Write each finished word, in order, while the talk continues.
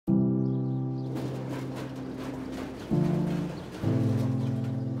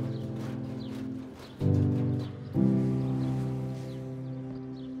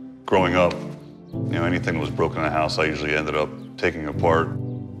Growing up, anything that was broken in the house, I usually ended up taking apart. I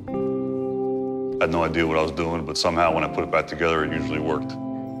had no idea what I was doing, but somehow when I put it back together, it usually worked.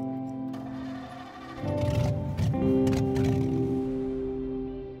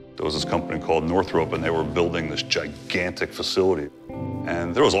 There was this company called Northrop, and they were building this gigantic facility.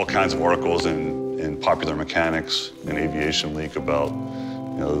 And there was all kinds of articles in Popular Mechanics and Aviation Leak about,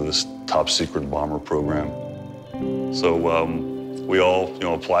 this top secret bomber program. So we all,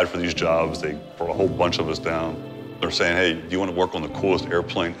 applied for these jobs. They brought a whole bunch of us down. They're saying, hey, do you want to work on the coolest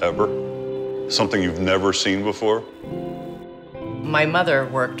airplane ever? Something you've never seen before? My mother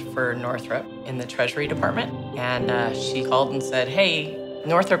worked for Northrop in the Treasury Department, and she called and said, hey,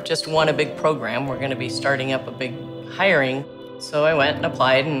 Northrop just won a big program. We're going to be starting up a big hiring. So I went and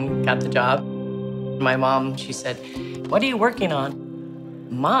applied and got the job. My mom, she said, what are you working on?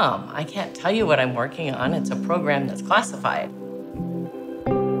 Mom, I can't tell you what I'm working on. It's a program that's classified.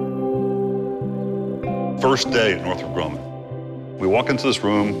 First day at Northrop Grumman. We walk into this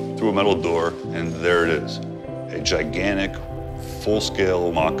room through a metal door, and there it is, a gigantic,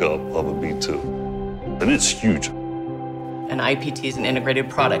 full-scale mock-up of a B-2. And it's huge. And IPT is an integrated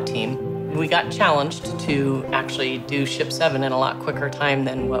product team. We got challenged to actually do Ship 7 in a lot quicker time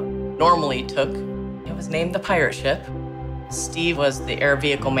than what normally took. It was named the Pirate Ship. Steve was the air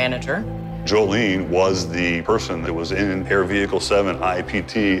vehicle manager. Jolene was the person that was in Air Vehicle 7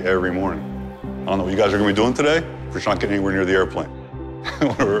 IPT every morning. I don't know what you guys are going to be doing today if you're not getting anywhere near the airplane.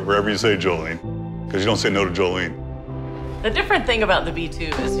 Wherever you say Jolene, because you don't say no to Jolene. The different thing about the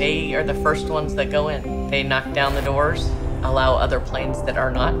B-2 is they are the first ones that go in. They knock down the doors, allow other planes that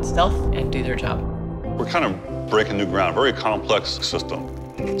are not stealth, and do their job. We're kind of breaking new ground, very complex system.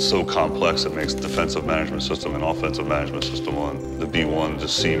 It's so complex it makes the defensive management system and offensive management system on the B-1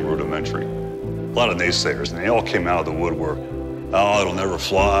 just seem rudimentary. A lot of naysayers, and they all came out of the woodwork. Oh, it'll never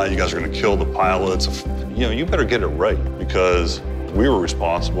fly, you guys are gonna kill the pilots. You better get it right, because we were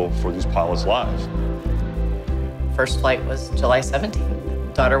responsible for these pilots' lives. First flight was July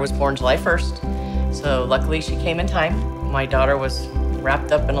 17th. Daughter was born July 1st, so luckily she came in time. My daughter was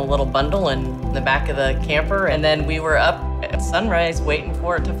wrapped up in a little bundle in the back of the camper, and then we were up at sunrise waiting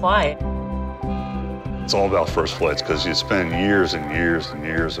for it to fly. It's all about first flights, because you spend years and years and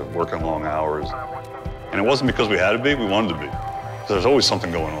years of working long hours. And it wasn't because we had to be, we wanted to be. So there's always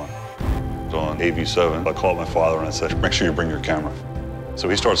something going on. So on AV7, I called my father and I said, make sure you bring your camera. So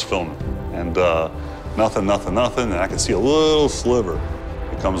he starts filming, and nothing, and I can see a little sliver.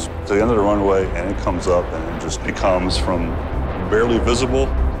 It comes to the end of the runway, and it comes up, and it just becomes from barely visible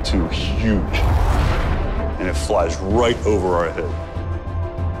to huge. And it flies right over our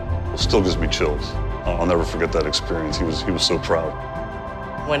head. It still gives me chills. I'll never forget that experience. He was so proud.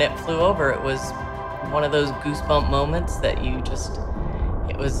 When it flew over, it was one of those goosebump moments that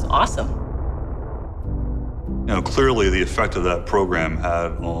it was awesome. Clearly the effect of that program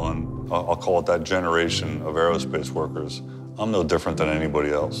had on, I'll call it that generation of aerospace workers. I'm no different than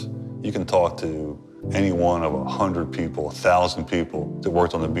anybody else. You can talk to any one of 100 people, 1,000 people that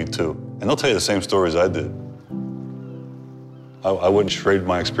worked on the B-2, and they'll tell you the same stories I did. I wouldn't trade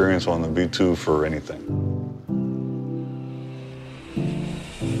my experience on the B-2 for anything.